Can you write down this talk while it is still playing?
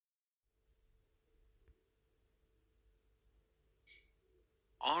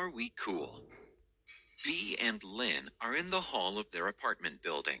Are We Cool? Bee and Lynn are in the hall of their apartment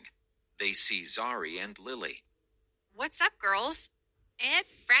building. They see Zari and Lily. What's up, girls?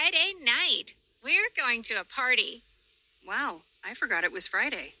 It's Friday night. We're going to a party. Wow, I forgot it was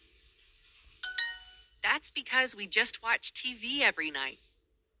Friday. That's because we just watch TV every night.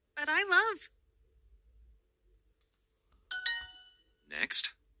 But I love...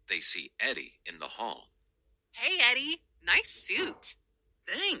 Next, they see Eddie in the hall. Hey, Eddie. Nice suit.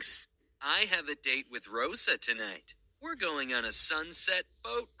 Thanks. I have a date with Rosa tonight. We're going on a sunset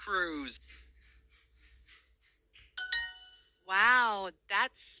boat cruise. Wow,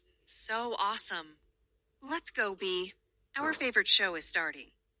 that's so awesome. Let's go, Bee. Our favorite show is starting.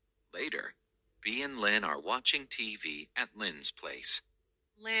 Later, Bee and Lynn are watching TV at Lynn's place.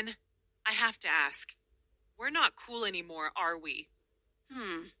 Lynn, I have to ask. We're not cool anymore, are we?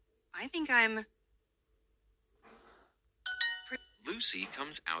 I think I'm... Lucy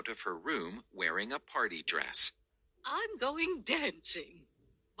comes out of her room wearing a party dress. I'm going dancing.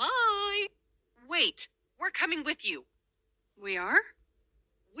 Bye. Wait, we're coming with you. We are?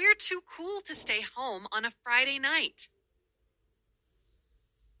 We're too cool to stay home on a Friday night.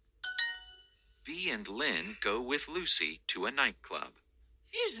 Bee and Lynn go with Lucy to a nightclub.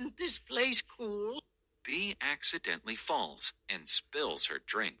 Isn't this place cool? Bee accidentally falls and spills her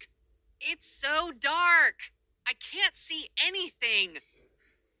drink. It's so dark. I can't see anything.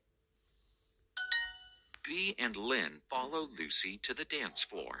 Bee and Lynn follow Lucy to the dance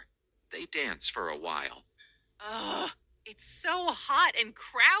floor. They dance for a while. Ugh, it's so hot and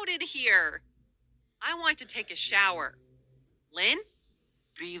crowded here. I want to take a shower. Lynn?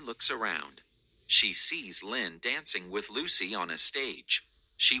 Bee looks around. She sees Lynn dancing with Lucy on a stage.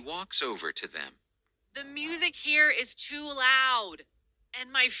 She walks over to them. The music here is too loud,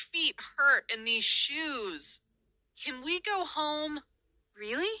 and my feet hurt in these shoes. Can we go home?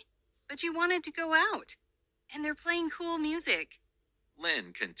 Really? But you wanted to go out. And they're playing cool music.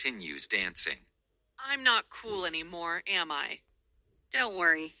 Lynn continues dancing. I'm not cool anymore, am I? Don't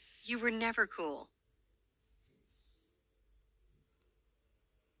worry. You were never cool.